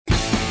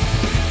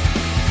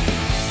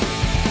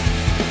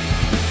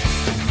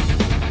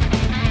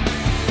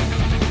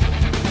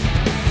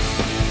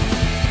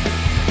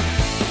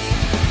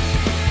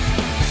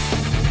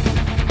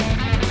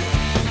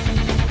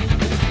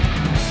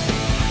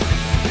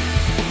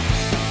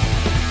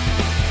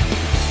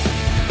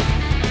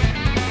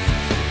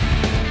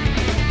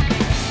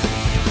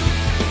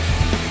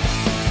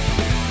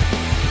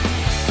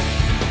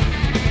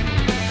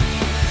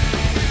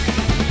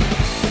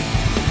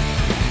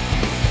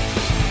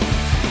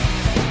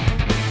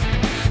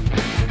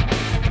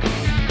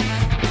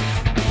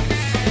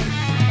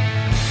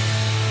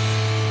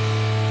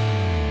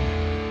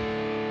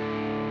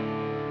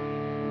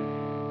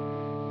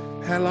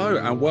Hello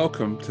and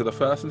welcome to the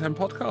First and 10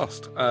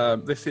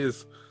 podcast. This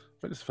is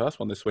the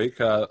first one this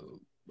week. I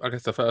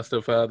guess the first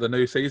of the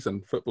new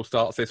season. Football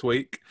starts this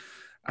week.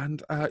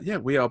 And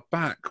we are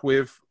back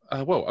with,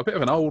 a bit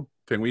of an old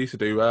thing we used to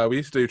do. We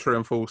used to do True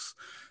and False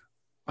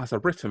as a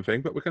written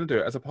thing, but we're going to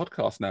do it as a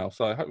podcast now.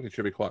 So hopefully it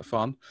should be quite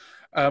fun.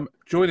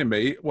 Joining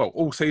me,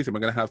 all season, we're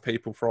going to have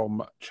people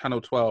from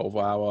Channel 12,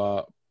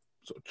 our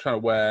sort of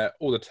channel where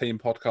all the team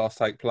podcasts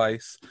take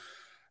place.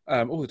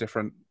 All the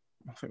different,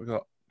 I think we've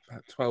got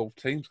 12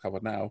 teams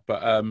covered now.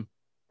 But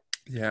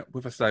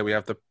with us today, we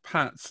have the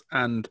Pats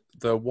and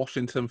the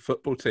Washington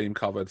football team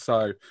covered.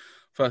 So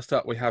first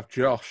up, we have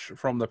Josh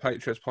from the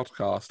Patriots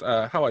podcast.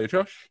 How are you,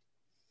 Josh?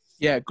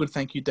 Yeah, good.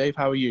 Thank you, Dave.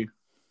 How are you?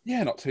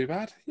 Yeah, not too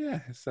bad.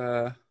 Yeah, it's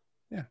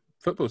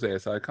football's here,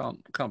 so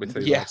can't be too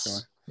bad.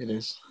 Yes, it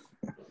is.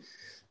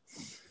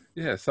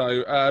 Yeah. So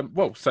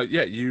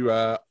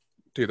you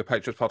do the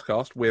Patriots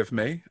podcast with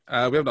me. We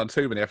haven't done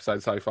too many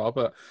episodes so far,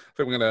 but I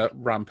think we're going to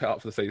ramp it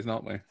up for the season,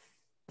 aren't we?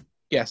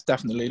 Yes,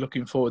 definitely.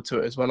 Looking forward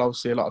to it as well.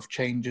 Obviously, a lot of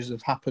changes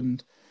have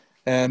happened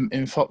in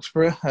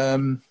Foxborough.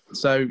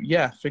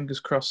 Fingers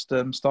crossed.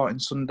 Starting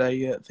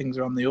Sunday, things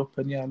are on the up,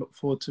 and I look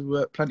forward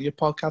to plenty of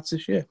podcasts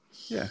this year.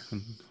 Yeah,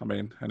 I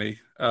mean, any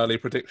early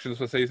predictions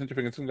for the season? Do you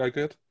think it's going to go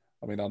good?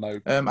 I mean, I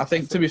know. I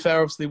think, to be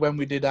fair, obviously, when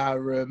we did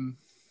our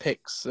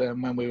picks,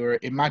 when we were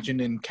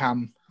imagining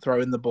Cam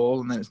throwing the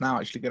ball, and then it's now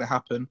actually going to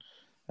happen,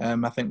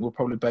 I think we'll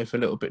probably both a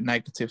little bit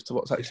negative to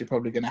what's actually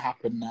probably going to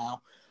happen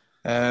now.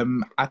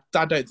 I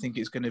don't think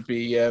it's going to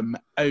be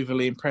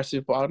overly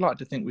impressive, but I'd like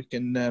to think we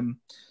can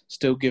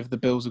still give the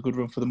Bills a good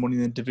run for the money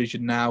in the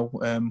division now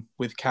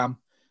with Cam.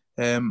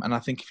 And I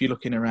think if you're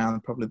looking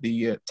around, probably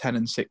the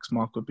 10-6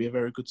 mark would be a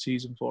very good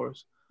season for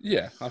us.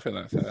 Yeah, I think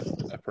that's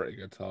a pretty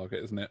good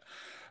target, isn't it?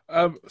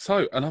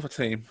 So another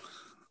team,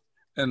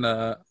 and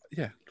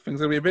things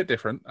are going to be a bit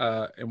different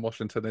in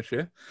Washington this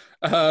year.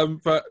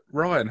 But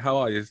Ryan, how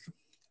are you?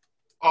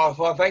 Oh,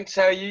 well, thanks.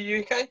 How are you? You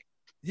okay?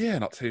 Yeah,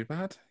 not too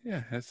bad.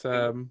 Yeah, it's.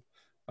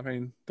 I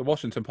mean, the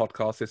Washington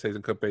podcast this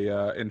season could be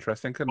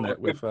interesting, couldn't it?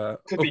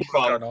 Could be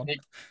fun. Going on.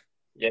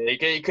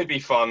 It could be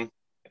fun.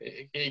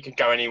 It could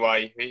go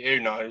anyway. Who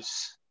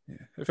knows? Yeah,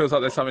 it feels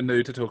like there's something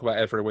new to talk about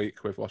every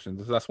week with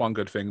Washington. So that's one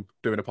good thing,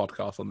 doing a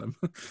podcast on them.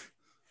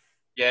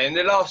 Yeah, in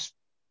the last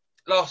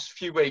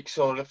few weeks,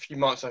 or a few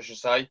months, I should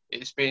say,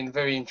 it's been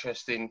very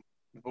interesting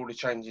with all the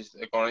changes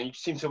that have gone on. You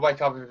seem to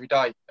wake up every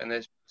day and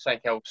there's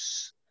something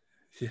else.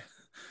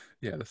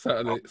 Yeah, that's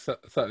certainly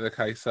the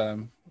case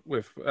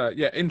with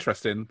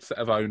interesting set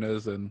of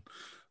owners and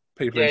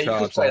people in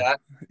charge. You could say that.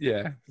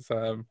 Yeah, it's,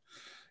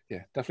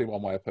 definitely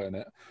one way of putting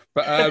it.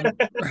 But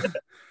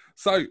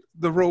so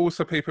the rules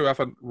for people who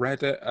haven't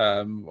read it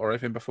or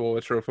anything before,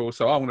 true or false.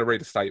 So I'm going to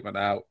read a statement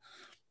out.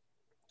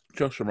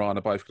 Josh and Ryan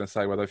are both going to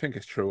say whether they think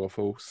it's true or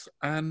false,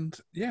 and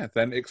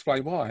then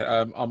explain why.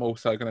 I'm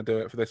also going to do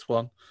it for this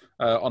one.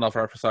 On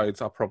other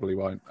episodes, I probably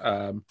won't.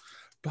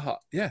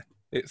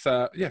 It's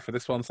for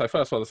this one. So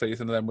first one of the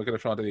season, and then we're going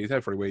to try and do these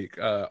every week.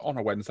 On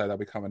a Wednesday, they'll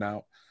be coming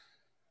out,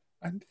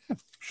 and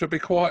should be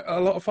quite a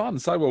lot of fun.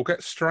 So we'll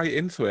get straight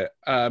into it.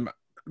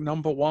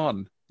 Number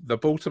one, the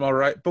Baltimore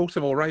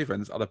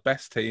Ravens are the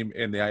best team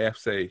in the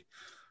AFC.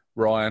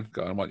 Ryan,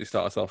 go on. Why don't you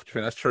start us off? Do you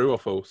think that's true or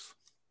false?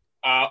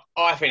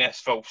 I think that's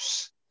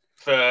false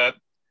for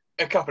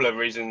a couple of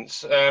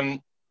reasons.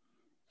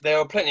 There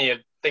are plenty of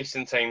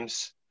decent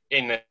teams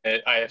in the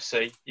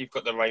AFC. You've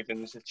got the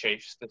Ravens, the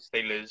Chiefs, the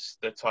Steelers,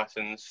 the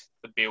Titans,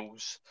 the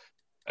Bills.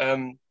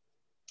 I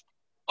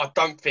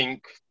don't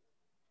think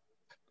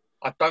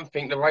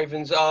the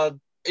Ravens are,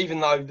 even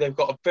though they've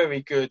got a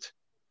very good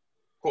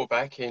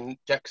quarterback in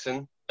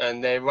Jackson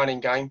and their running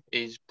game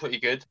is pretty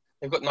good.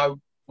 They've got no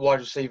wide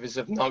receivers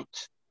of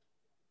note.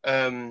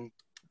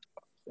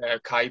 They're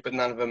okay, but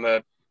none of them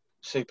are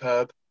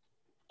superb.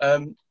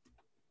 I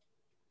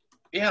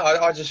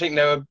just think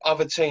there are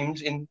other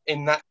teams in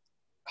that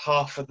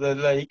half of the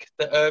league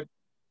that are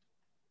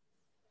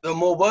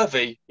more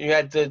worthy. You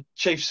had the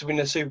Chiefs win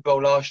the Super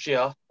Bowl last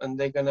year, and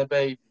they're going to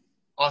be,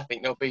 I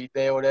think they'll be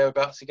there or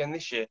thereabouts again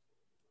this year.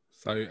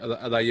 So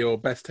are they your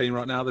best team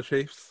right now, the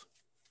Chiefs?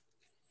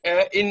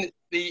 In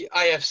the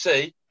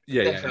AFC?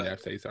 Yeah, in the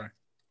AFC, sorry.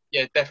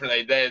 Yeah,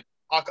 definitely.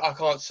 I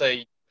can't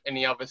see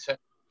any other set.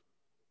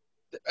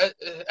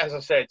 As I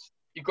said,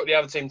 you've got the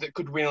other teams that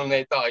could win on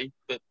their day,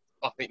 but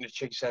I think the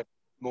Chiefs have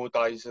more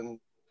days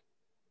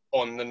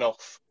on than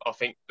off. I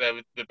think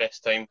they're the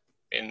best team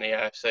in the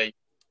AFC.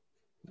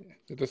 Yeah,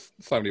 there's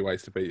so many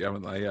ways to beat you,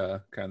 haven't they,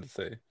 Kansas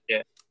City?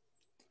 Yeah.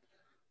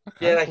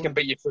 Okay, yeah, they can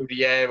beat you through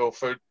the air or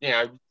through,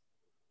 their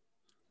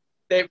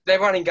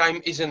running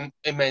game isn't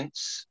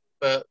immense,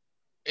 but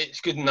it's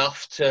good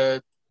enough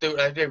to do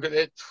what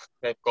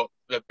they've got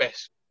the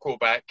best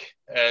quarterback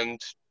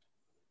and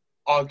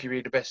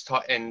arguably the best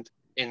tight end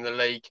in the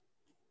league.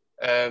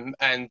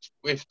 And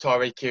with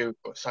Tyreek Hill,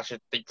 got such a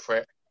deep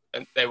threat.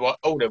 And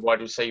all their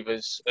wide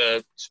receivers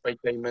speed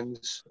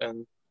demons.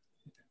 And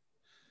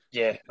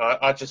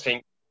I just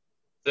think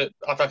that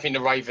I don't think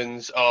the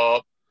Ravens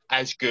are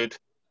as good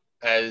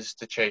as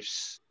the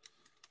Chiefs.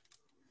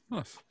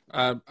 Nice.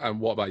 And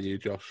what about you,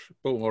 Josh?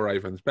 Baltimore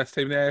Ravens, best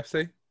team in the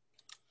AFC?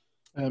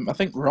 I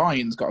think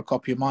Ryan's got a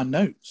copy of my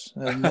notes.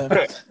 And,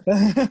 I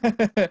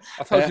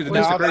told you to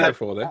disagree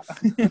before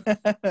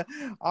this.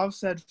 I've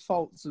said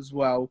faults as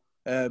well.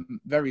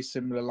 Very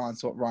similar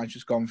lines to what Ryan's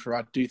just gone through.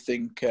 I do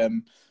think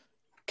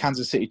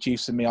Kansas City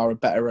Chiefs and me are a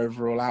better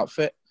overall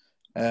outfit.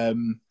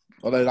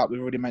 Although, like we've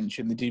already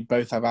mentioned, they do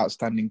both have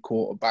outstanding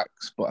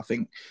quarterbacks. But I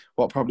think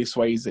what probably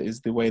sways it is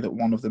the way that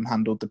one of them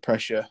handled the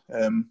pressure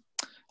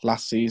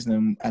last season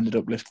and ended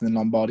up lifting the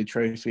Lombardi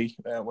Trophy,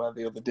 where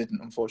the other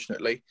didn't,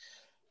 unfortunately.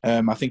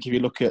 I think if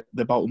you look at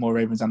the Baltimore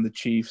Ravens and the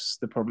Chiefs,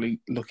 they're probably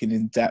looking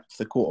in depth.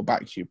 The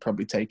quarterbacks, you'd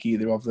probably take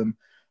either of them.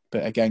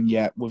 But again,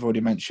 yeah, we've already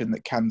mentioned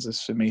that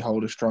Kansas, for me,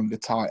 hold a stronger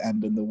tight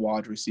end and the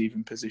wide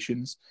receiving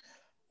positions.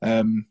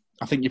 I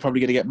think you're probably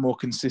going to get more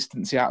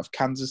consistency out of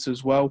Kansas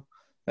as well,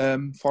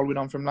 following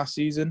on from last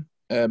season.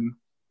 I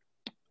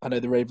know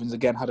the Ravens,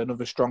 again, had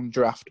another strong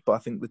draft, but I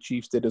think the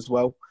Chiefs did as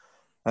well.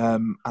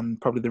 And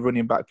probably the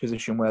running back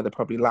position where they're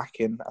probably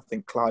lacking, I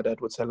think Clyde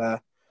Edwards-Helaire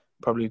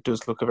probably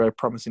does look a very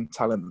promising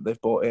talent that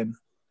they've brought in.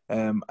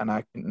 And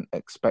I can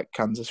expect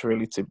Kansas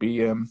really to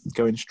be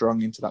going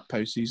strong into that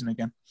postseason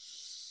again.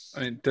 I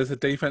mean, does the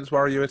defense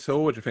worry you at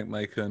all? Or do you think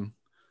they can,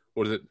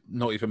 or does it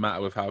not even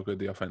matter with how good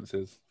the offense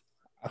is?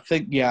 I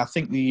think the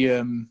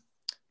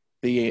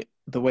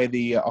way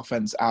the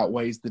offense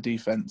outweighs the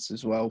defense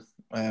as well.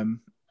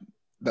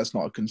 That's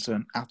not a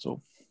concern at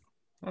all.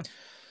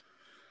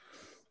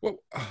 Well,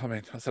 I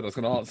mean, I said I was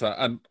going to answer,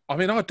 and I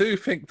mean, I do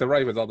think the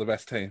Ravens are the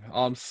best team.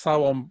 I'm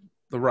so on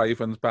the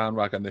Ravens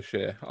bandwagon this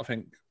year. I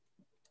think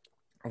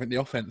the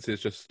offense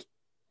is just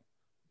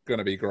going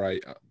to be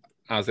great,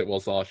 as it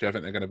was last year. I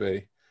think they're going to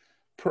be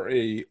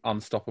pretty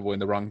unstoppable in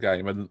the run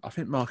game, and I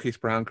think Marquise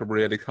Brown can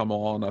really come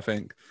on. I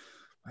think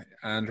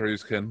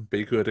Andrews can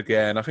be good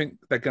again. I think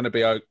they're going to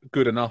be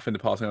good enough in the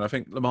passing. And I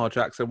think Lamar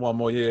Jackson, one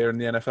more year in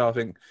the NFL, I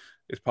think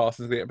his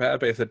passing's going to get better.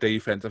 But it's a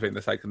defense. I think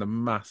they're taking a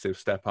massive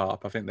step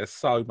up. I think they're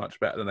so much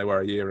better than they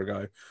were a year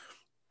ago.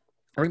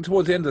 I think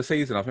towards the end of the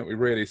season, I think we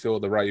really saw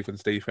the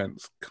Ravens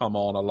defense come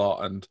on a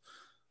lot. And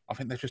I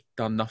think they've just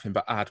done nothing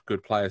but add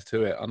good players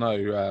to it. I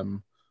know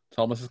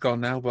Thomas has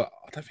gone now, but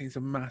I don't think it's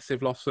a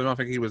massive loss for him. I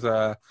think he was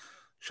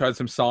showed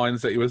some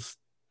signs that he was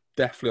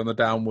definitely on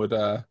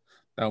the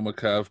downward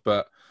curve,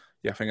 but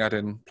yeah, I think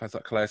adding players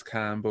like Calais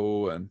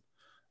Campbell and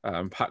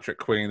Patrick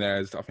Queen there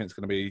I think it's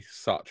going to be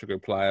such a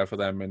good player for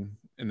them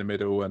in the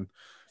middle. And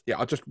yeah,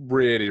 I just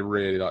really,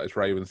 really like this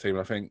Ravens team.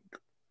 I think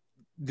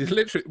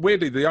literally,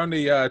 weirdly, the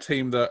only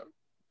team that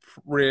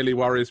really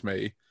worries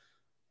me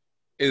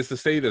is the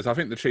Steelers. I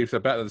think the Chiefs are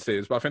better than the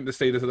Steelers, but I think the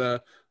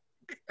Steelers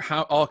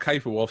are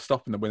capable of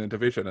stopping them winning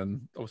division,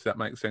 and obviously that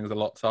makes things a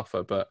lot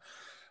tougher. But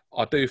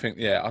I do think,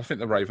 I think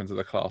the Ravens are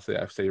the class of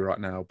the AFC right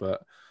now.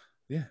 But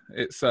yeah,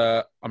 it's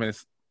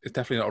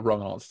definitely not a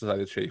wrong answer to say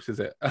the Chiefs, is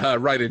it?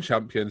 Reigning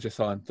champions just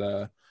signed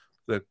the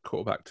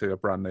quarterback to a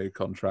brand new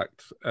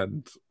contract,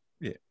 and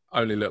yeah,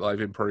 only look like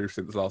they've improved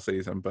since last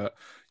season. But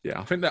yeah,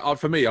 I think that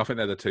for me, I think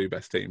they're the two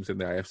best teams in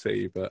the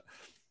AFC. But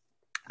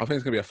I think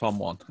it's going to be a fun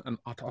one, and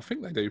I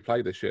think they do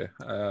play this year.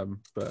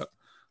 But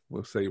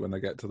we'll see when they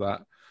get to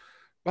that.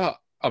 But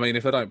I mean,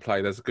 if they don't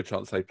play, there's a good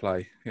chance they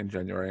play in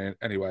January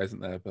anyway,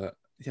 isn't there? But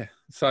yeah,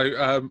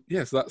 so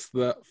so that's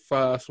the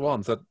first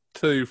one. So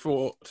two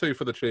for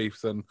the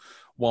Chiefs and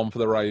one for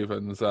the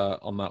Ravens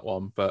on that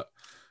one. But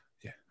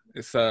yeah,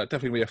 it's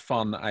definitely going to be a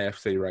fun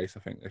AFC race, I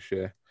think, this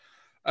year.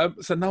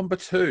 So number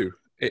 2,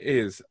 it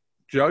is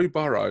Joe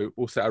Burrow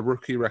will set a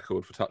rookie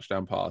record for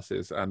touchdown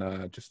passes,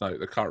 and just note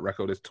the current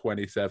record is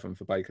 27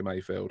 for Baker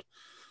Mayfield.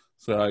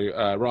 So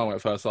Ryan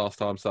went first last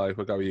time, so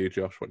we'll go with you,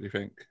 Josh. What do you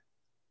think?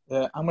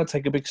 I'm going to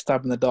take a big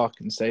stab in the dark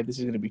and say this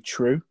is going to be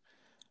true.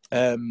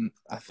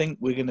 I think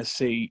we're going to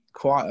see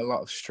quite a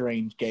lot of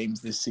strange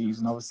games this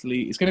season.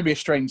 Obviously, it's going to be a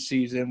strange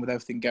season with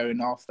everything going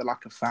off, the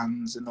lack of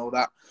fans and all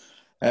that.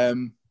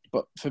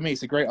 But for me,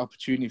 it's a great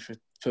opportunity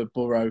for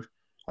Burrow,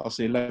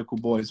 obviously a local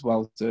boy as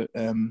well.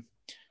 And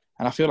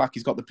I feel like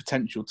he's got the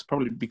potential to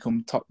probably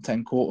become top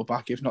 10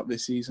 quarterback, if not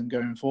this season,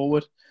 going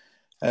forward.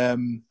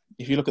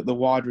 If you look at the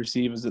wide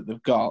receivers that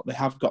they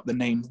have got the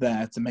names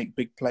there to make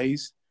big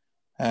plays.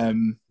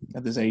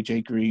 There's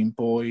AJ Green,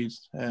 Boyd,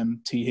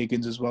 T.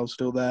 Higgins as well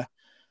still there.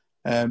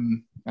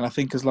 And I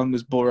think as long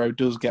as Burrow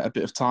does get a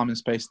bit of time and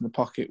space in the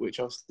pocket, which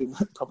I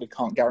probably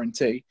can't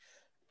guarantee,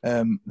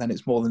 then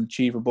it's more than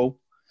achievable.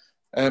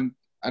 And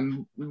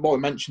what we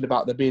mentioned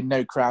about there being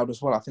no crowd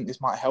as well, I think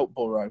this might help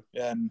Burrow,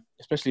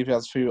 especially if he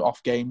has a few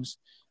off games,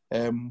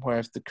 where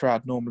if the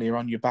crowd normally are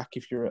on your back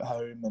if you're at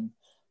home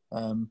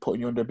and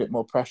putting you under a bit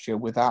more pressure.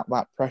 Without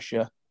that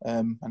pressure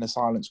and a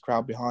silenced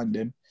crowd behind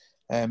him,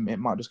 it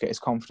might just get his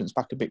confidence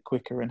back a bit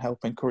quicker and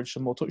help encourage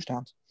some more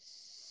touchdowns.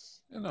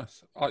 Yeah,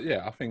 nice.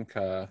 I think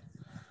I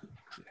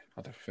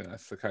don't think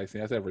that's the case. He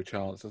has every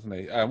chance, doesn't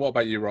he? What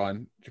about you, Ryan?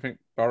 Do you think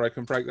Burrow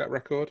can break that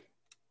record?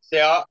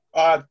 Yeah,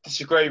 I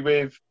disagree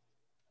with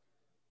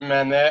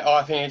man there.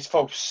 I think it's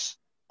false.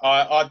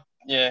 I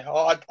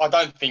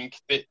don't think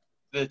that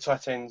the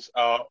tight ends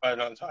are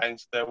not the tight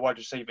ends. The wide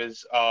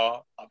receivers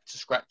are up to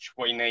scratch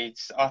what he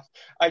needs.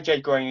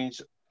 AJ Green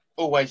is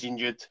always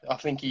injured. I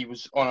think he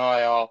was on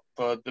IR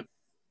for the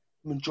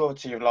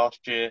majority of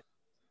last year.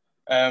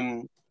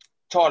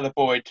 Tyler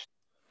Boyd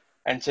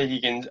and T.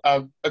 Higgins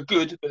are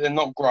good, but they're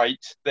not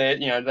great.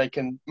 They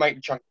can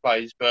make chunk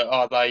plays, but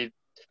are they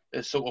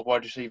the sort of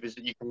wide receivers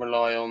that you can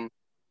rely on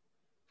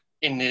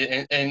in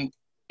the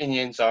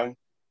end zone?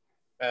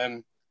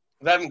 They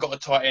haven't got a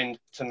tight end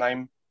to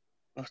name.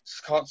 I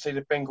just can't see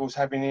the Bengals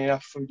having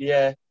enough through the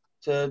air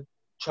to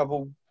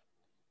trouble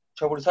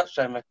the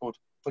touchdown record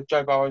for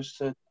Joe Burrows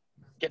to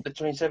get the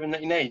 27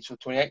 that he needs or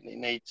 28 that he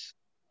needs.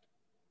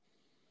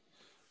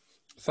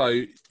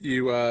 So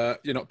you're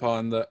not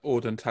buying that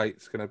Auden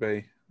Tate's going to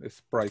be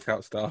this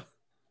breakout star?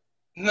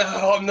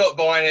 No, I'm not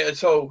buying it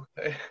at all.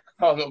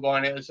 I'm not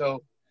buying it at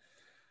all.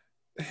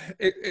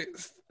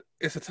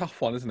 It's a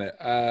tough one, isn't it?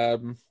 I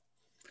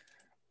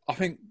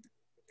think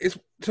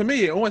to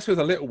me, it almost feels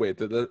a little weird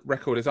that the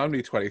record is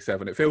only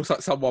 27. It feels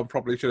like someone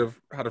probably should have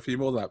had a few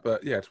more than that.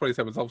 But yeah,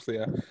 27 is obviously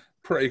a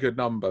pretty good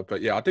number.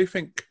 But yeah, I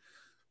think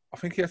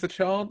he has a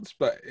chance,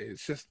 but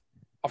it's just,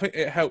 I think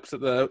it helps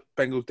that the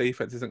Bengals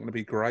defense isn't going to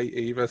be great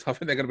either. So I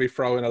think they're going to be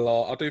throwing a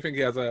lot. I do think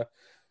he has a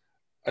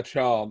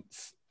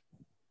chance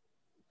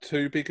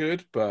to be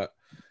good, but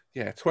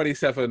yeah,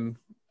 27.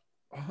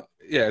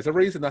 Yeah, there's a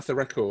reason that's the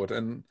record,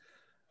 and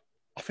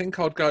I think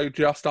I'd go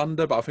just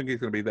under, but I think he's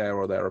going to be there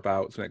or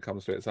thereabouts when it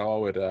comes to it.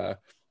 So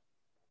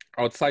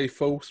I would say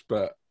false,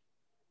 but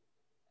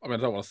I mean,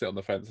 I don't want to sit on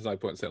the fence. There's no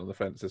point sitting on the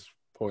fence. This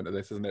point of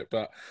this, isn't it?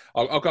 But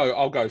I'll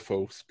go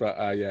false.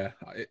 But yeah,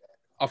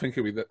 I think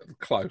it'll be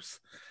close.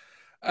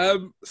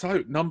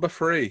 So number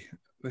 3.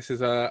 This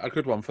is a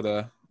good one for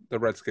the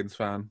Redskins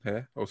fan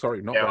here. Oh,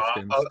 sorry, not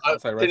Redskins. I'll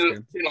say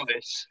Redskins.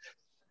 This.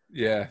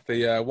 Yeah,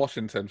 the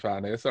Washington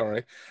fan here,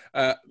 sorry.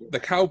 The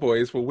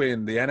Cowboys will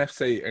win the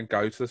NFC and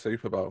go to the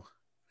Super Bowl.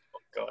 Oh,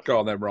 God. Go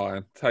on then,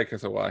 Ryan. Take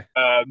us away.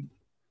 I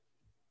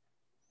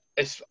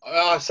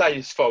say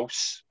it's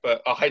false,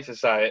 but I hate to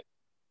say it.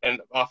 And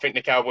I think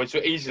the Cowboys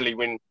will easily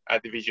win our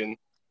division.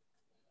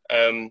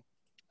 Being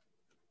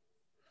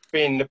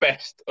the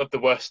best of the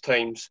worst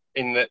teams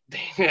in that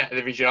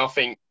division, I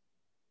think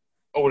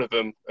all of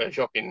them are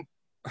shocking,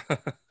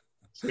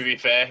 to be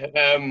fair.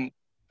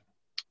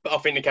 But I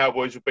think the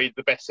Cowboys will be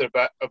the best of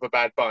a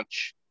bad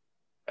bunch.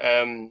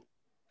 When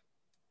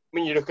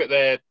you look at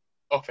their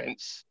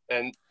offense,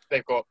 and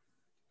they've got,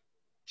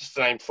 just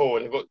to name 4,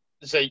 they've got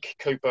Zeke,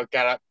 Cooper,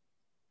 Gallup,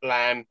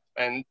 Lamb,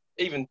 and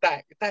even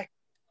Dak. Dak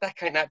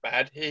ain't that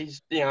bad.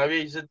 He's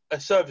a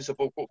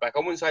serviceable quarterback. I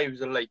wouldn't say he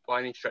was elite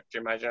by any stretch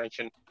of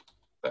imagination,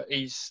 but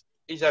he's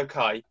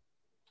okay.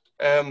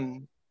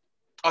 I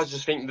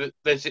just think that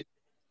there's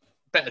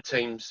better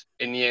teams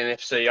in the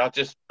NFC. I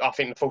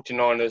think the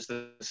 49ers,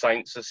 the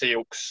Saints, the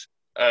Seahawks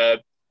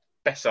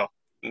better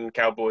than the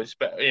Cowboys,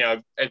 but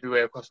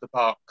everywhere across the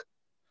park.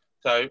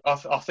 So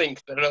I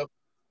think that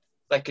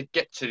they could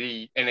get to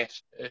the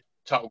NFC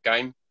title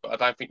game, but I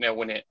don't think they'll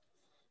win it.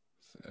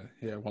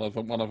 Yeah, one of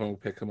them will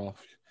pick them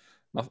off.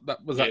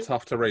 That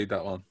tough to read,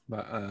 that one?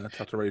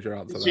 Tough to read your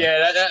answer there.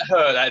 Yeah, that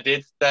hurt. That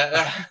did.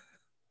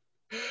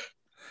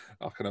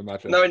 I can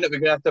imagine. Knowing that we're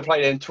going to have to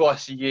play them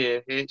twice a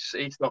year, it's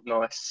not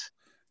nice.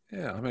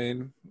 Yeah, I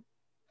mean,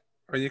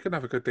 you can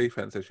have a good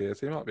defense this year,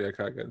 so you might be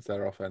okay against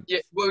their offense.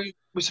 Yeah, well, we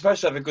were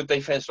supposed to have a good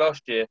defense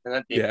last year, and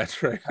that didn't. Yeah,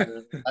 true.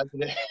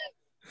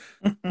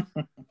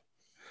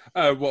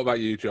 What about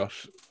you,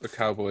 Josh? The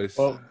Cowboys.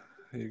 Well,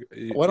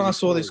 when I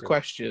saw this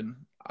question,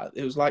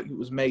 it was like it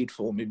was made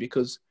for me,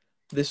 because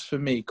this for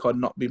me could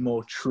not be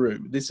more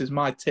true. This is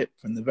my tip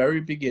from the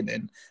very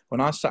beginning. When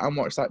I sat and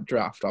watched that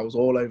draft, I was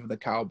all over the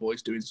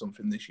Cowboys doing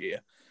something this year.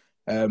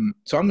 So I'm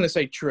going to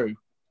say true.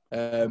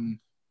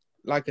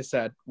 Like I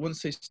said,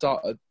 once they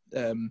started,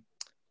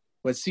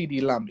 with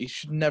CeeDee Lamb, he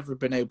should never have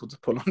been able to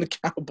pull on a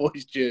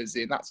Cowboys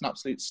jersey, and that's an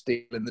absolute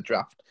steal in the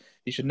draft.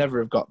 He should never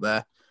have got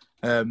there.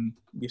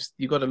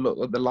 You got to look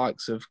at the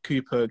likes of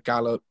Cooper,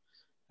 Gallup.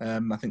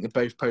 I think they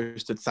both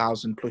posted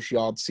 1,000+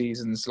 yard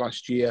seasons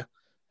last year,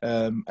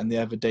 and the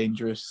ever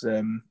dangerous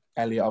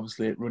Elliott,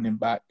 obviously at running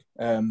back.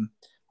 And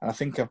I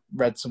think I've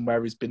read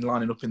somewhere he's been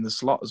lining up in the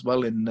slot as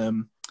well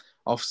in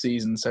off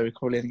season, so he's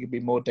probably going to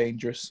be more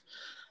dangerous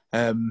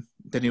than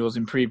he was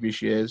in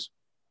previous years.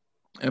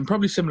 And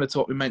probably similar to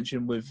what we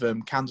mentioned with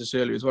Kansas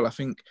earlier as well. I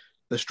think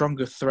the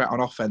stronger threat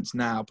on offense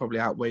now probably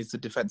outweighs the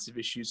defensive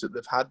issues that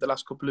they've had the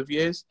last couple of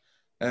years.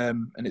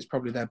 And it's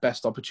probably their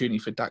best opportunity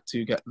for Dak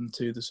to get them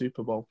to the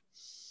Super Bowl.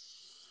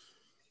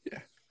 Yeah.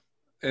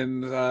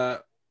 And, I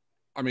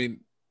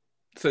mean,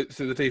 so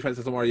the defense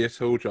doesn't worry you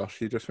at all,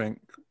 Josh? You just think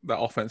that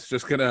offense is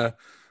just going to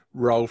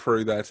roll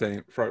through their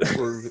team, through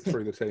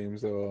the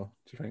teams, or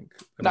do you think?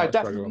 No,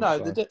 definitely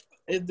no.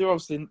 They're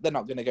obviously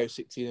not going to go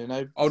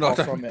 16-0. Oh no,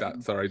 don't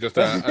that. Sorry, just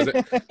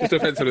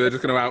offensively, they're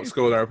just going to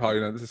outscore their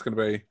opponents. It's going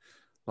to be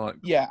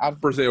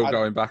like Brazil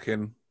going back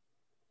in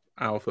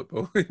our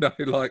football.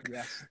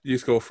 Yes. You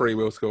score 3,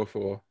 we'll score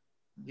 4.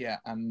 Yeah,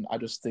 and I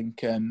just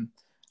think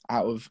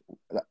out of.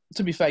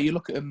 To be fair, you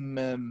look at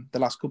them the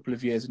last couple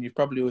of years, and you've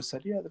probably always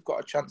said, yeah, they've got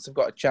a chance.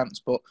 But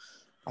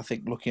I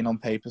think looking on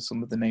paper,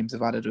 some of the names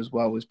they've added as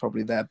well is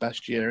probably their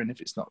best year. And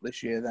if it's not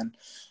this year, then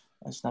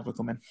it's never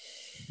coming.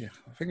 Yeah,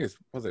 I think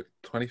was it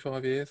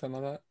 25 years,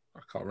 something like that? I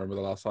can't remember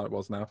the last time it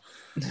was now.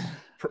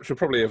 Should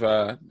probably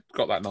have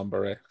got that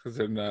number here because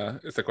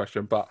it's a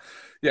question. But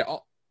yeah,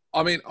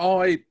 I mean,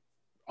 I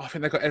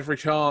think they've got every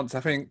chance. I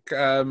think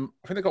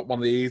they've got one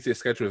of the easiest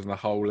schedules in the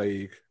whole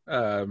league,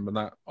 and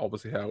that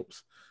obviously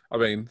helps. I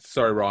mean,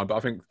 sorry, Ryan, but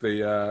I think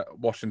the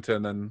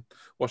Washington and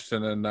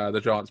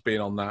the Giants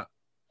being on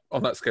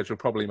that schedule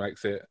probably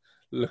makes it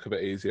look a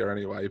bit easier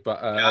anyway.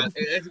 But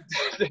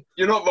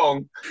you're not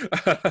wrong.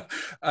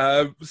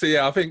 So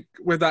yeah, I think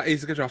with that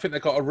easy schedule, I think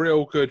they've got a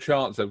real good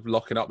chance of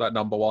locking up that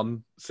number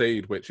one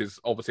seed, which is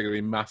obviously going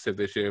to be massive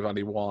this year with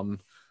only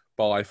one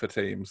bye for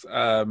teams.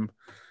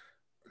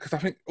 Because I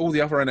think all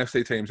the other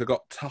NFC teams have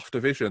got tough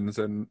divisions,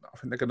 and I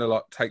think they're going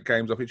to take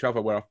games off each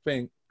other. Where I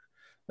think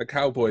the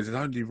Cowboys is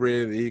only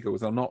really the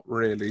Eagles. I'm not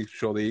really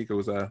sure the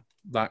Eagles are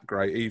that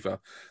great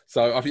either.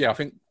 So I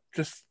think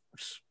just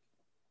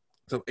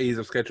sort of ease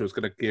of schedule is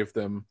going to give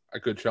them a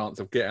good chance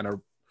of getting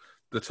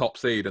the top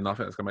seed, and I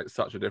think it's going to make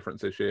such a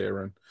difference this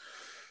year. And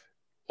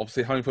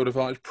obviously, home field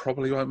advantage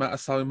probably won't matter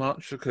so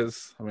much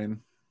because, I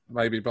mean,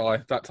 maybe by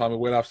that time we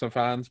will have some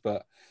fans,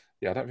 but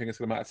yeah, I don't think it's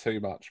going to matter too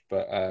much.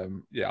 But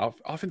yeah,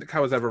 I think the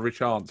Cowboys have every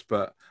chance.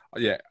 But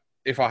yeah,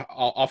 if I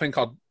think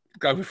I'd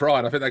go with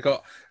Ryan. I think they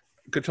got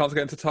a good chance of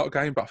getting to the title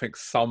game, but I think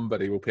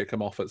somebody will pick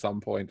them off at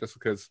some point just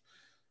because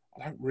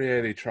I don't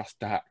really trust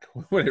Dak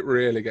when it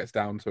really gets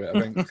down to it.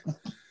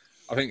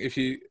 I think it's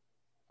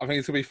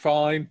going to be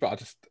fine,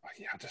 but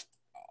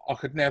I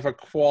could never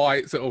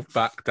quite sort of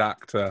back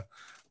Dak to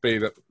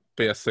be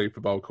a Super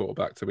Bowl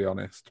quarterback, to be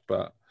honest.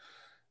 But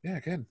yeah,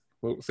 again,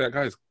 we'll see how it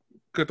goes.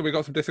 Good that we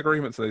got some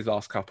disagreements in these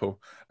last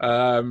couple.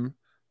 I mean,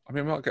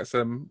 we might get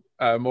some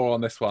more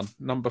on this one.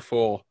 Number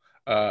 4.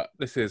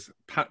 This is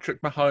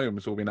Patrick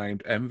Mahomes will be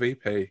named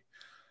MVP.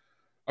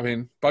 I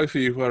mean, both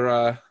of you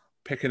were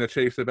picking the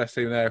Chiefs the best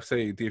team in the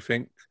AFC. Do you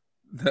think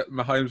that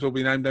Mahomes will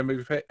be named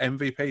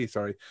MVP?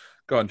 Sorry.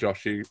 Go on,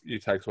 Josh. You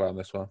take us away on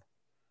this one.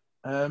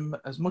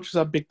 As much as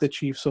I big the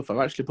Chiefs up, I've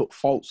actually put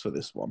faults for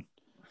this one.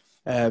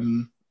 I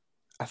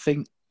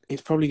think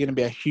it's probably going to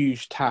be a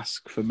huge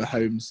task for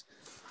Mahomes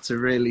to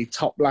really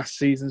top last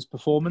season's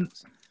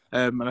performance.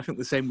 And I think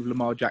the same with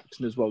Lamar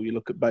Jackson as well. You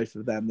look at both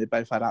of them, they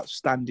both had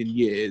outstanding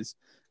years,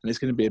 and it's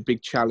going to be a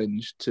big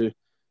challenge to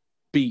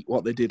beat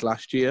what they did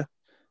last year.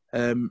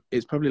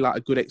 It's probably like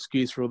a good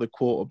excuse for other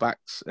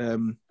quarterbacks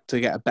to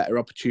get a better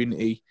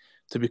opportunity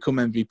to become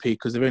MVP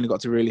because they've only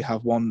got to really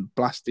have one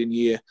blasting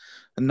year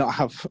and not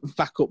have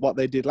back up what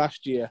they did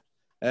last year.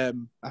 I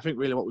think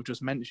really what we've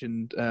just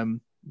mentioned,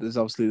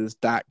 there's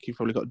Dak, you've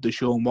probably got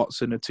Deshaun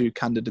Watson are two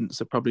candidates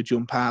that probably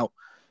jump out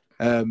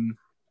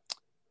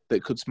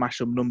that could smash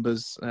some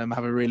numbers,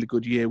 have a really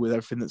good year with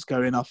everything that's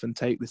going off and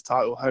take this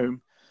title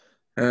home.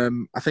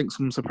 I think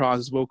some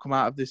surprises will come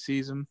out of this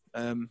season.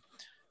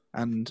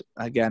 And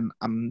again,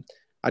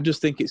 I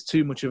just think it's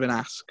too much of an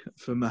ask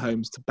for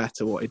Mahomes to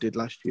better what he did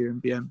last year and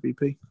be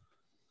MVP.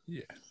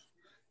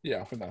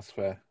 Yeah, I think that's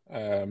fair.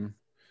 I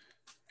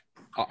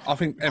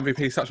think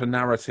MVP is such a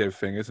narrative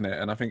thing, isn't it?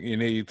 And I think you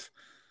need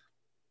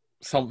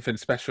something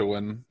special,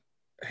 and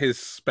his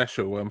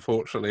special,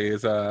 unfortunately,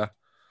 is a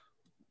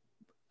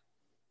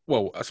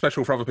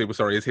special for other people,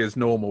 is his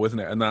normal, isn't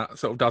it? And that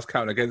sort of does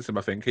count against him,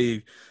 I think.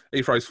 He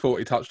throws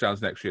 40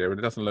 touchdowns next year, and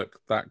it doesn't look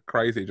that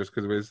crazy just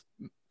because of his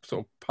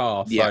sort of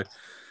pass. Yeah. So,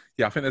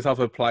 yeah, I think there's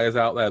other players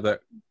out there that,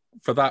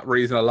 for that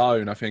reason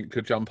alone, I think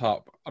could jump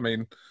up. I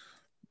mean,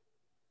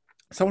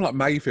 someone like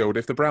Mayfield,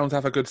 if the Browns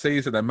have a good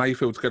season, then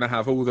Mayfield's going to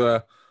have all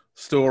the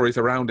stories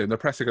around him. The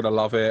press are going to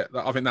love it.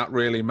 I think that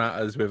really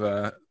matters with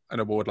an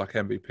award like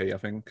MVP. I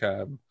think,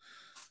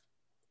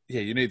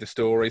 you need the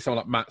story. Someone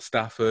like Matt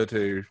Stafford,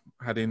 who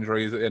had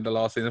injuries at the end of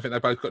last season, I think they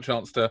both got a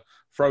chance to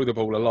throw the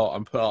ball a lot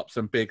and put up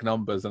some big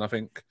numbers. And I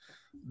think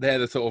they're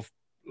the sort of,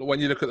 when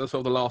you look at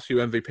the last few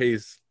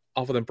MVPs,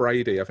 other than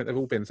Brady, I think they've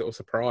all been sort of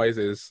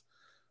surprises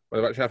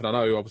where they've actually happened.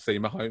 I know, obviously,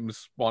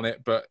 Mahomes won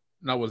it, but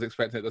no one was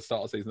expecting at the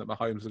start of the season that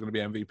Mahomes was going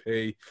to be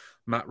MVP.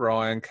 Matt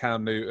Ryan,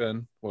 Cam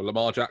Newton,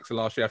 Lamar Jackson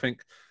last year. I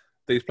think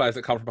these players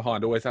that come from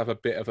behind always have a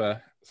bit of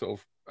a sort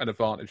of an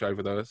advantage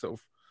over the sort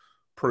of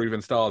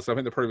proven stars. So I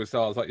think the proven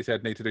stars, like you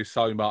said, need to do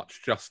so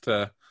much just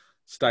to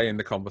stay in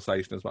the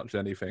conversation as much as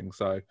anything.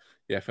 So,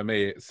 yeah, for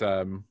me, it's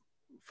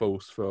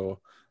false for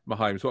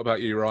Mahomes. What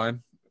about you,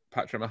 Ryan?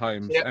 Patrick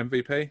Mahomes, yep.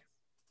 MVP?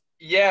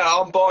 Yeah,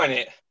 I'm buying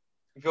it.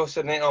 If you're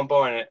saying it, I'm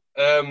buying it.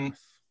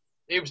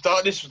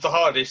 This was the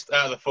hardest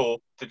out of the 4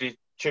 to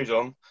choose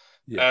on.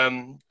 Yeah.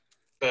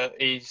 But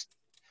I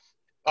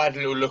had a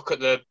little look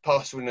at the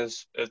past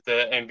winners of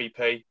the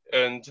MVP,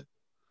 and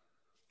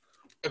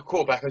a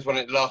quarterback has won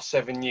it the last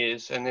 7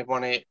 years, and they've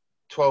won it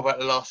 12 out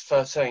of the last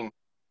 13.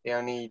 The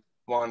only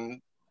one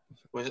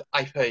was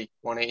AP,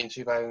 won it in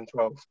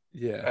 2012.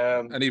 Yeah,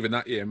 and even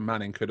that year,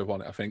 Manning could have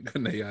won it, I think,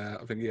 couldn't he? I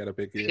think he had a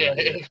big year.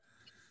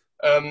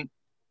 Yeah.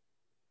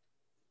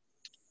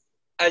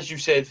 as you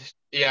said,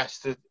 he has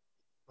to.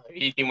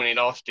 He didn't win it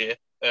last year,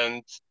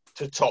 and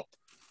to top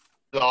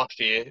last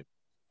year,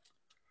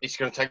 it's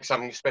going to take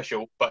something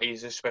special. But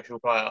he's a special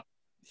player.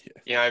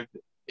 Yeah. You know,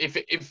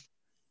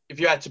 if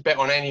you had to bet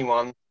on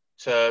anyone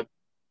to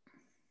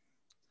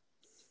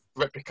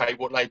replicate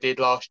what they did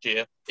last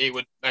year, it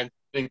would and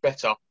do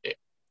better.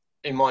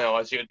 In my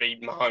eyes, it would be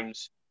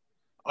Mahomes.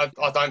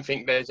 I don't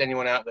think there's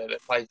anyone out there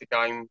that plays the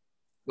game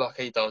like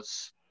he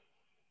does.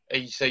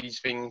 He sees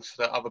things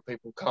that other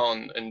people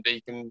can't, and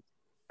he can,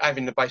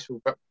 having the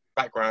baseball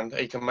background,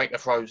 he can make the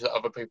throws that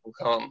other people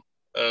can't.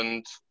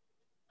 And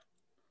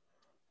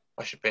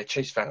I should be a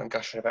Chiefs fan. I'm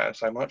gushing about him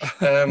so much.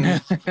 I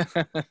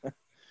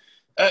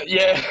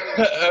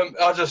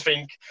just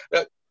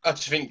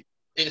think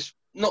it's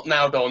not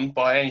nailed on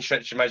by any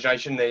stretch of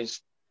imagination.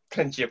 There's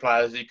plenty of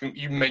players.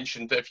 You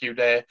mentioned a few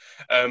there.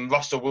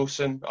 Russell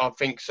Wilson, I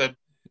think, so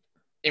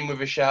in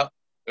with a shout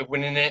of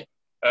winning it.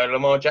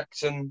 Lamar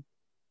Jackson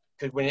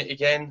could win it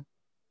again,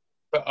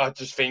 but I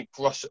just think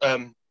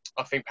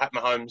I think Pat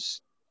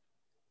Mahomes,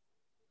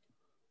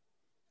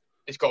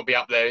 it's got to be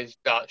up there. He's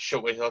got.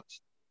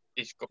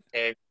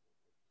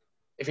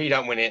 If he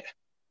don't win it,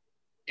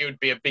 it would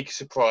be a big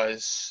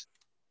surprise.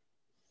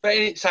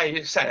 But say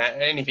that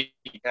anything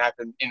can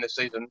happen in the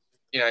season.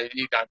 You know,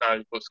 you don't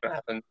know what's going to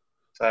happen.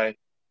 So,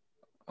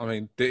 I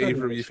mean, do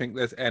either of you think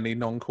there's any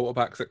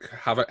non-quarterbacks that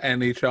have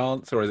any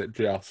chance, or is it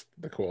just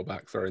the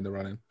quarterbacks that are in the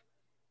running?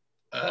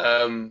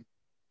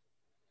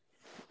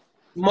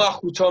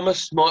 Michael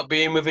Thomas might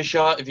be in with a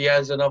shot if he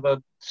has another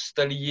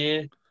steady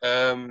year.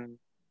 Maybe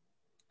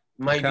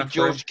McCaffrey.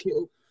 George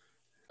Kittle.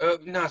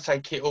 No, I say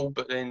Kittle,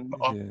 but then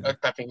I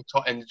don't think a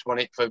tight end has won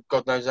it for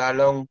God knows how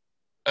long.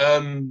 I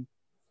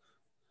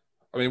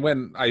mean,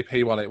 when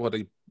AP won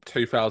it,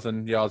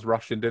 2,000 yards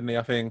rushing, didn't he?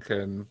 I think,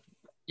 and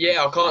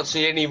yeah, I can't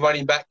see any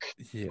running back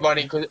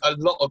running because a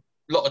lot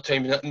of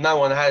teams, no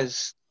one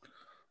has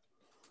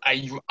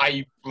a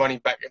running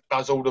back that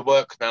does all the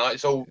work now.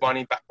 It's all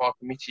running back by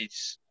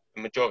committees.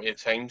 The majority of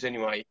teams,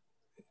 anyway.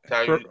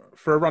 So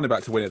for a running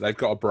back to win it, they've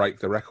got to break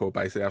the record,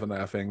 basically, haven't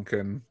they? I think,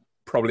 and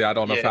probably add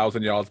on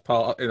 1,000 yards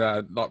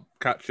not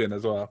catching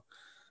as well.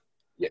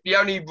 The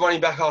only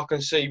running back I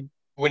can see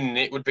winning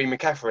it would be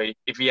McCaffrey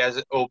if he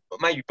has, or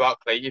maybe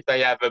Barkley if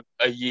they have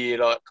a year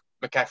like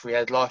McCaffrey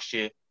had last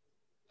year.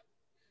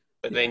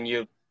 But then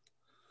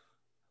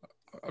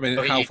I mean,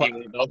 how far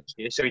last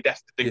year, so he'd have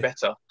to do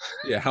better.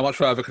 Yeah, how much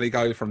further can he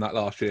go from that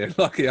last year?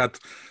 Like he had,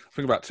 I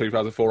think about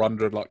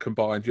 2,400 like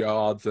combined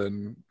yards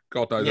and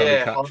God knows how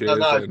many catches.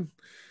 I'm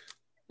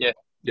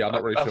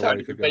not really sure where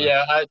he could go.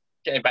 But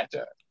getting back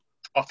to it,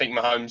 I think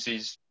Mahomes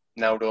is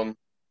nailed on.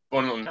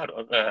 Well, not nailed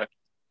on.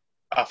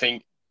 I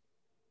think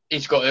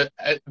he's got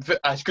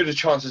as good a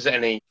chance as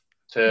any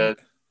to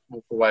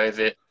walk away with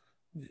it.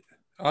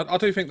 I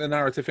do think the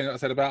narrative thing that I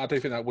said about, I do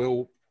think that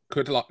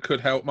could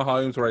help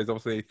Mahomes, where he's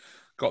obviously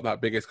got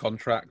that biggest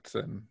contract,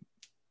 and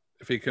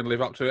if he can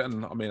live up to it,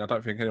 and I mean, I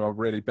don't think anyone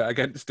really bet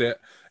against it.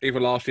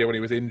 Even last year when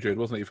he was injured,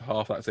 wasn't he, for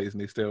half that season,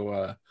 he still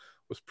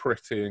was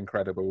pretty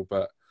incredible.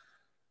 But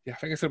yeah, I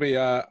think it's going to be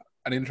an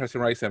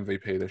interesting race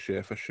MVP this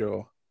year for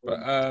sure.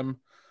 But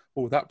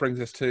that brings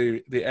us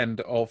to the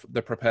end of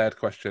the prepared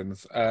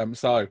questions.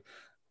 So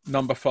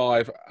number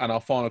 5 and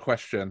our final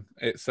question,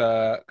 it's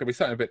going to be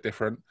something a bit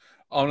different.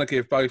 I'm going to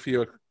give both of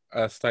you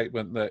a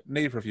statement that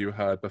neither of you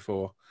heard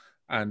before,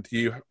 and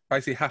you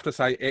basically have to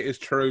say it is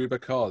true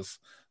because.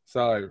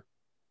 So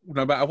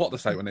no matter what the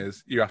statement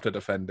is, you have to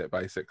defend it,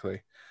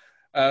 basically.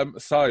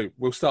 So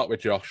we'll start with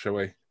Josh, shall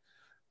we?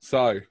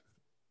 So,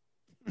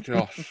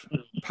 Josh,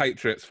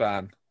 Patriots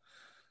fan.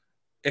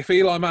 If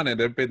Eli Manning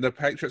had been the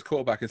Patriots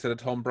quarterback instead of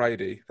Tom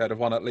Brady, they'd have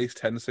won at least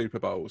 10 Super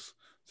Bowls.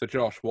 So,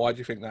 Josh, why do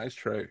you think that is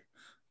true?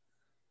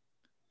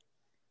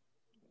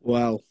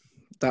 Well,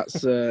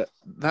 that's that.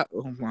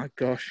 Oh my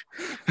gosh!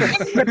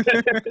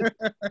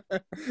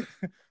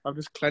 I've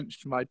just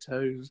clenched my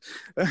toes.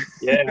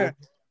 Yeah.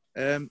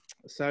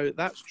 So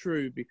that's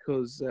true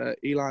because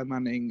Eli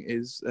Manning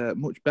is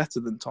much better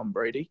than Tom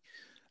Brady.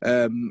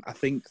 I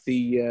think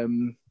the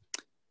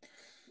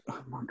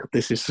oh my God,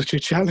 this is such a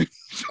challenge.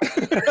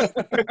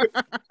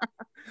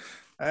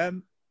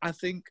 I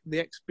think the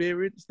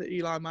experience that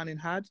Eli Manning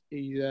had,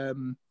 he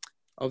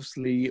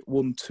obviously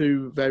won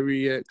 2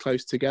 very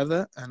close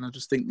together, and I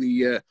just think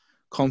the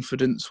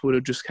confidence would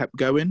have just kept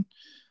going.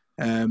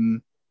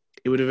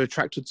 It would have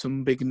attracted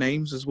some big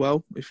names as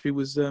well if he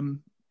was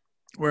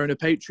wearing a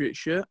Patriots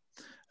shirt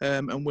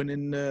and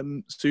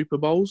winning Super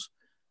Bowls.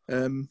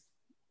 And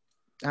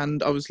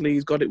obviously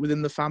he's got it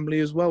within the family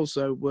as well,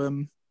 so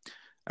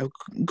a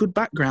good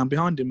background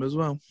behind him as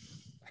well.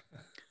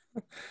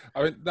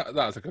 I mean, that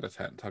was a good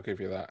attempt. I'll give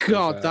you that.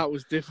 God, that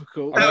was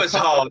difficult. That was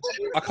hard.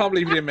 I can't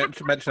believe you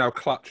didn't mention how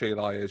clutch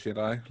Eli is,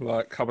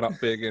 like coming up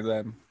big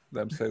in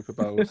them Super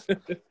Bowls.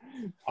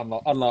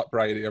 unlike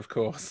Brady, of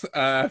course.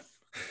 And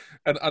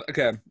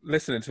again,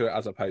 listening to it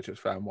as a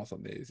Patriots fan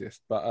wasn't the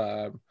easiest.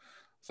 But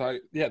So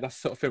yeah, that's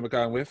the sort of thing we're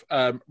going with.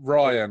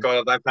 Ryan.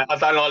 God, I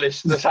don't like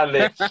this. The sound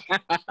of this.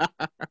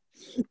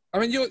 I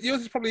mean, yours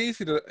is probably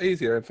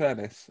easier. In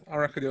fairness, I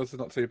reckon yours is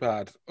not too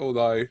bad,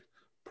 although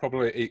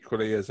probably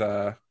equally as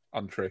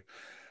untrue.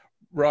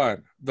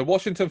 Ryan, the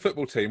Washington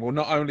football team will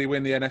not only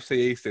win the NFC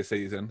East this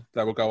season,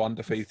 they will go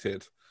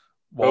undefeated.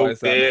 Why is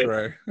that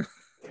true?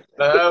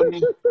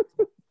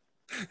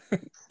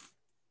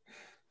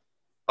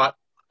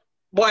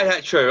 Why is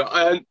that true?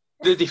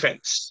 The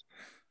defence.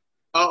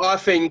 I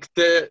think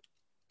that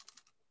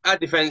our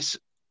defence,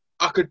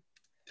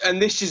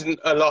 and this isn't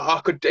a lot,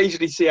 I could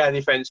easily see our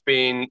defence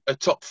being a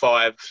top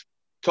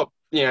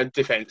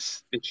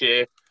defence this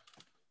year.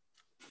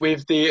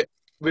 We've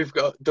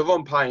got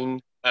Devon Payne,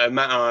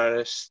 Matt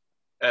Arnold,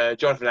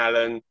 Jonathan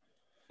Allen,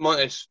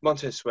 Montez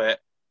Sweat,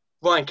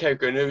 Ryan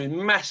Kerrigan, who is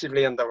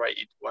massively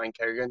underrated, Ryan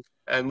Kerrigan.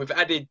 And we've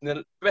added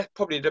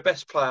probably the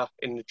best player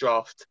in the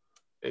draft,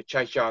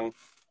 Chase Young.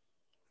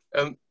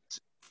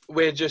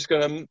 We're just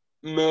going to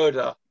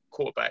murder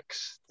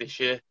quarterbacks this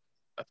year,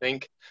 I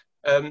think.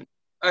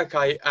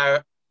 Okay,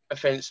 our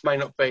offence may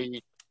not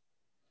be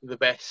the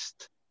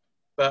best,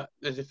 but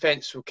the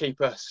defence will keep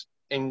us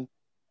in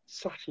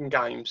sucking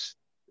games,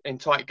 in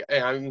tight,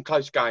 in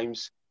close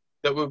games,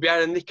 that we'll be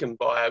able to nick them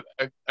by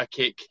a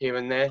kick here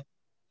and there.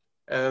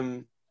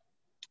 And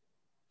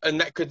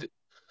that could,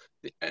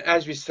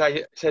 as we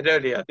said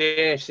earlier, the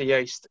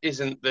NFC East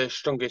isn't the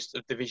strongest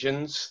of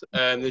divisions.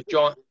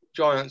 The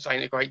Giants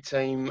ain't a great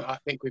team. I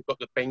think we've got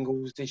the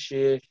Bengals this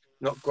year,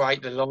 not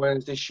great. The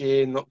Lions this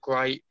year, not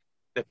great.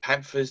 The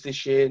Panthers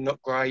this year,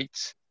 not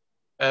great.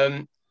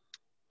 Okay,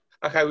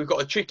 we've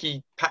got a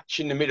tricky patch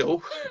in the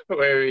middle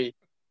where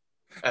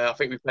I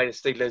think we play the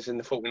Steelers and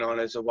the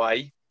 49ers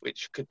away,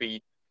 which could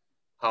be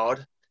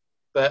hard.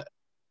 But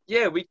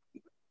yeah, we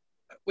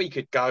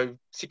could go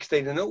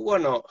 16-0. Why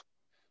not?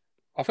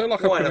 I feel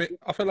like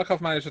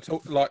I've managed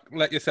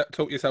to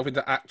talk yourself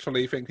into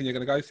actually thinking you're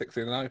going to go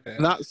 16-0 here.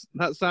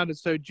 That sounded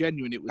so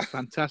genuine. It was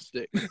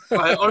fantastic.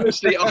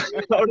 Honestly, I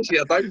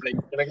don't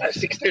think we're going to go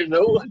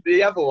 16-0.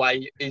 The other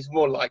way is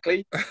more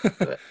likely.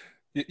 But...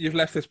 You've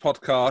left this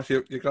podcast.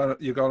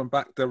 You're going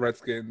back to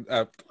Redskins.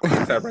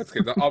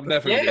 Redskins. I'm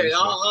never.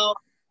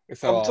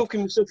 I'm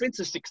talking myself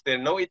into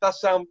 16-0. It does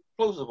sound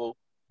plausible.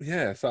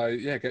 Yeah, so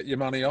get your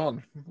money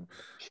on.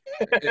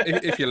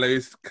 if you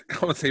lose,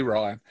 come and see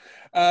Ryan.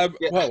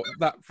 Well,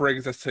 that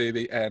brings us to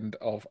the end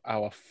of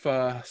our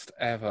first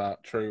ever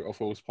True or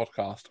False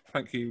podcast.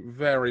 Thank you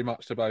very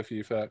much to both of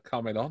you for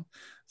coming on.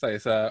 So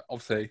it's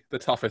obviously the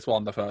toughest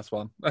one, the first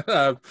one.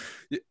 It'll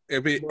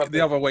be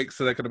the other weeks,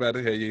 so they're going to be able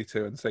to hear you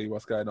two and see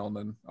what's going on.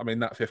 And I mean,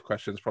 that fifth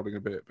question is probably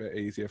going to be a bit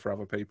easier for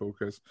other people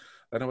because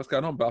they know what's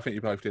going on. But I think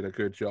you both did a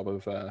good job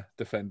of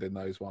defending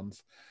those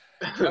ones.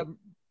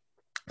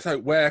 So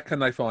where can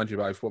they find you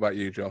both? What about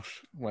you,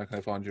 Josh? Where can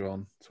they find you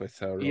on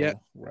Twitter or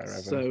wherever?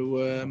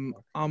 So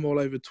I'm all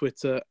over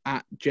Twitter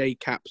at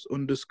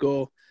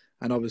 @jcaps_,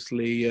 and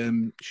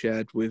obviously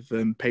shared with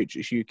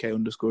Patriots UK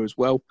 _ as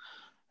well.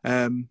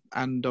 And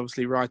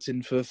obviously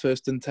writing for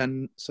First and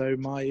 10. So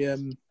my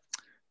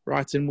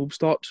writing will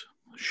start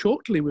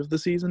shortly with the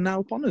season now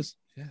upon us.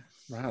 Yeah,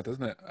 mad,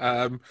 isn't it?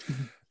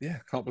 Yeah,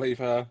 can't believe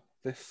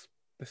this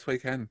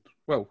weekend.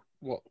 Well,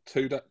 what,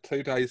 2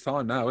 days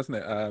time now, isn't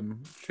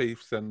it?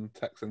 Chiefs and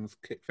Texans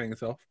kick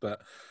things off, but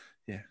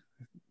yeah,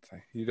 so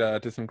you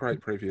did some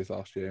great previews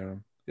last year,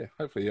 and yeah,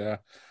 hopefully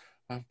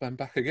I've been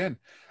back again.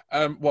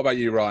 What about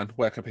you, Ryan?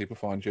 Where can people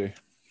find you?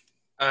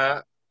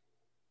 I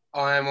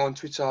am on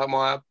Twitter.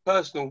 My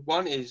personal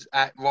one is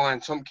at Ryan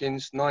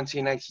Tompkins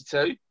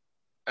 1982,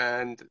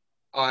 and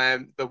I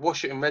am the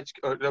Washington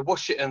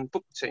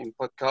Football Team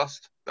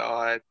podcast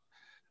that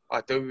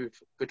I do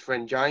with good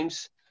friend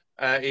James.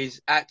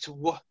 Is at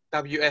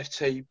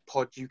WFT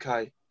Pod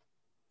UK.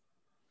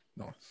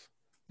 Nice.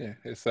 Yeah,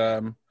 it's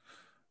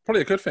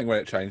probably a good thing when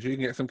it changed. You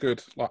can get some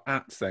good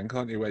ats then,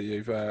 can't you? Where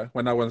you've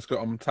when no one's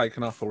got them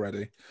taken up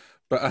already.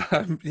 But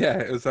yeah,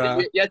 it was. You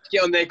had to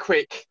get on there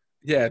quick.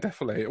 Yeah,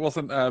 definitely. It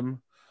wasn't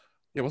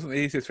the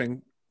easiest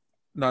thing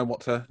knowing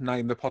what to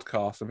name the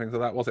podcast and things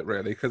like that, was it?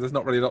 Really, because there's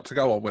not really a lot to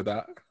go on with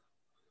that.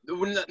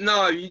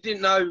 No, you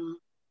didn't know.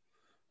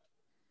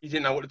 You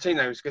didn't know what the team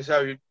name was, because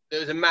there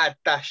was a mad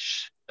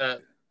dash.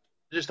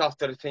 Just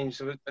after the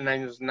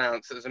name was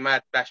announced, there was a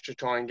mad dash to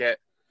try and get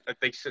a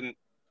decent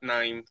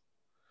name,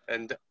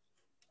 and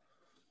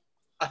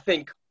I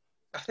think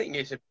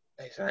it's an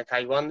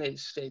okay one.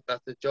 It does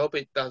the job.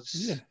 It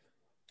does.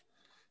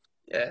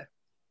 Yeah.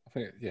 I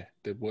think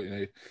did what you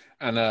need,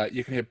 and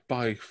you can hear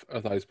both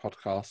of those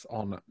podcasts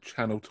on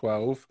Channel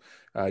 12.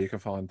 You can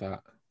find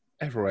that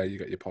everywhere you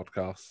get your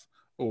podcasts.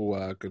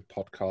 All good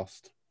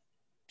podcast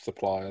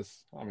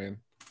suppliers. I mean,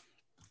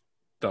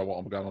 don't know what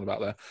I'm going on about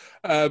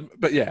there.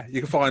 But yeah,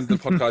 you can find the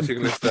podcast. You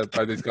can listen to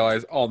both these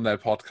guys on their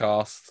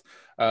podcasts.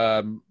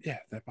 Yeah,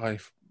 they're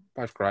both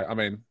both great. I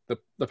mean, the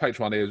Patreon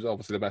one is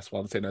obviously the best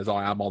one, seeing as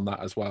I am on that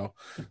as well.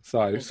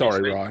 So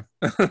sorry, Ryan.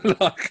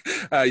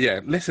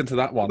 Listen to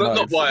that one.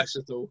 Not biased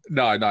at all.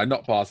 No,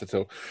 not biased at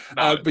all.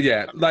 No. But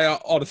yeah, they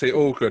are honestly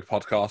all good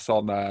podcasts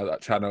on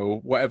that channel.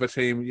 Whatever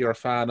team you're a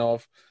fan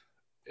of,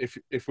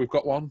 if we've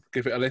got one,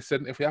 give it a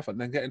listen. If we haven't,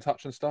 then get in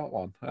touch and start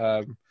one.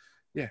 So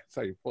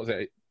what was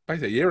it?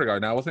 Basically a year ago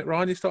now, wasn't it,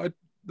 Ryan? You started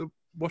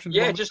watching?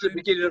 Yeah, just at the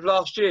beginning of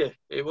last year.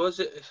 It was,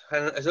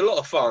 and it's a lot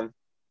of fun.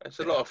 It's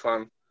a lot of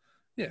fun.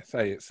 Yeah,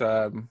 it's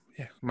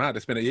mad.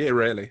 It's been a year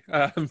really.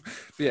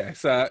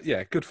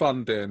 Good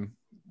fun doing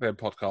their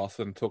podcasts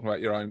and talking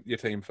about your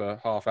team for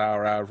half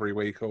hour every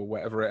week or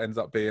whatever it ends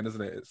up being,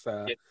 isn't it? It's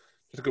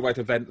just a good way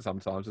to vent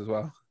sometimes as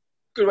well.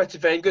 Good way to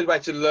vent. Good way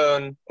to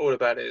learn all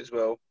about it as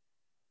well.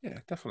 Yeah,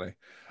 definitely.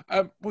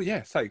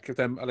 Give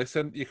them a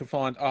listen. You can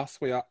find us.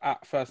 We are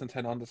at First and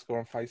 10 _ on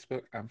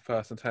Facebook and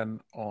First and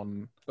 10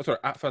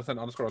 at First and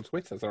 10 _ on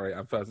Twitter.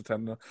 And First and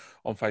 10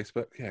 on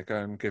Facebook. Yeah, go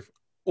and give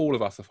all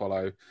of us a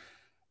follow,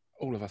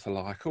 all of us a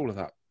like, all of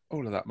that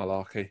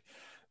malarkey.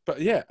 But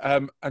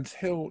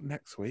until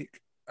next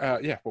week.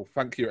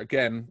 Thank you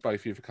again,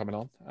 both of you, for coming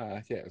on.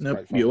 It was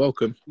great fun. You're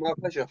welcome. My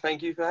pleasure.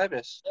 Thank you for having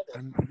us.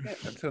 And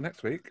until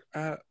next week,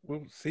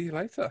 we'll see you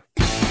later.